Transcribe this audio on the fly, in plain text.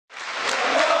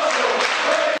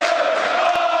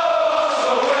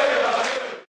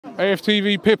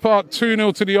AFTV, Pippa,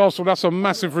 2-0 to the Arsenal. That's a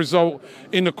massive result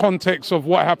in the context of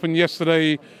what happened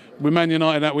yesterday with Man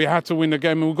United, that we had to win the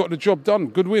game and we got the job done.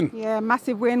 Good win. Yeah,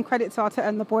 massive win. Credit to Arteta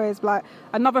and the boys. Like,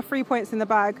 another 3 points in the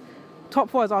bag.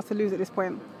 Top four is ours to lose at this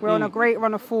point. We're on a great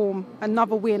run of form.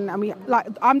 Another win. And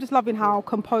I'm just loving how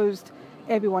composed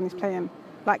everyone is playing.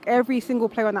 Like, every single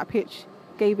player on that pitch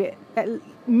gave it at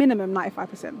minimum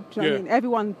 95%. Do you know what I mean?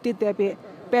 Everyone did their bit.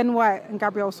 Ben White and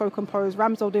Gabriel so composed.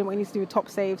 Ramsdale doing what he needs to do with top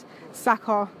saves.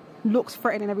 Saka looks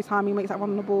threatening every time he makes that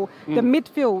run on the ball. The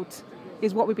midfield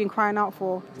is what we've been crying out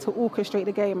for, to orchestrate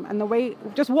the game. And the way,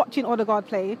 just watching Odegaard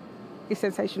play is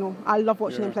sensational. I love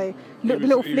watching him play. The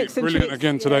little flicks and brilliant tricks.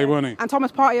 Again today, wasn't he? And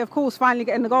Thomas Partey, of course, finally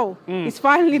getting the goal. He's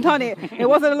finally done it. It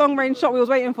wasn't a long-range shot we was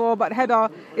waiting for, but the header,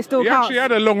 it still counts. He actually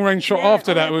had a long-range shot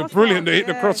after that. It was brilliant to hit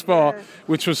the crossbar,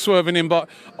 which was swerving in. But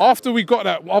after we got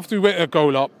that, after we went a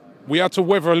goal up, we had to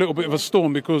weather a little bit of a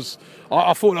storm, because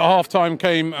I thought that half-time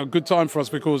came a good time for us,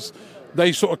 because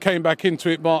they sort of came back into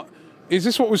it. But is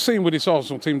this what we're seeing with this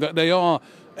Arsenal team, that they are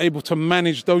able to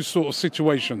manage those sort of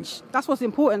situations? That's what's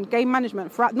important, game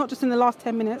management, throughout, not just in the last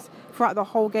 10 minutes, throughout the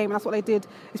whole game. And that's what they did,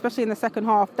 especially in the second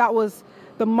half. That was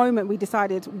the moment we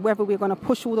decided whether we were going to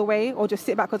push all the way or just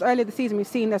sit back. Because earlier this season, we've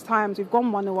seen there's times we've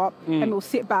gone 1-0 up and we'll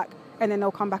sit back and then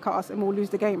they'll come back at us and we'll lose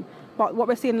the game. But what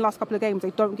we're seeing in the last couple of games, they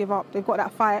don't give up. They've got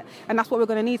that fight, and that's what we're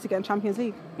going to need to get in Champions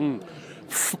League.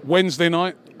 Wednesday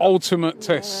night, ultimate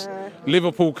test.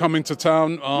 Liverpool coming to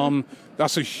town.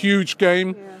 That's a huge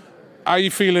game. How are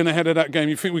you feeling ahead of that game?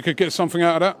 You think we could get something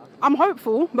out of that? I'm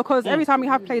hopeful, because every time we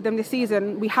have played them this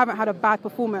season, we haven't had a bad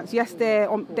performance. Yes, they're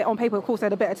on paper, of course,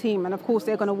 they're the better team, and of course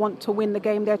they're going to want to win the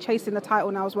game. They're chasing the title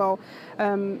now as well.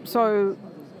 So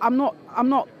I'm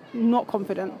not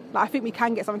confident. Like, I think we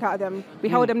can get something out of them. We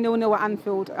held them 0-0 at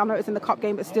Anfield. I know it's in the cup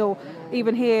game, but still,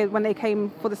 even here when they came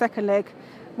for the second leg,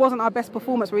 wasn't our best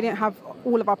performance. We didn't have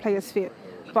all of our players fit.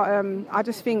 But I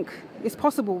just think it's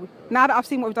possible. Now that I've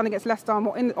seen what we've done against Leicester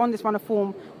and on this run of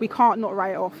form, we can't not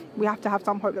write it off. We have to have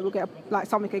some hope that we'll get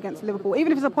something against Liverpool.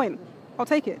 Even if it's a point, I'll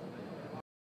take it.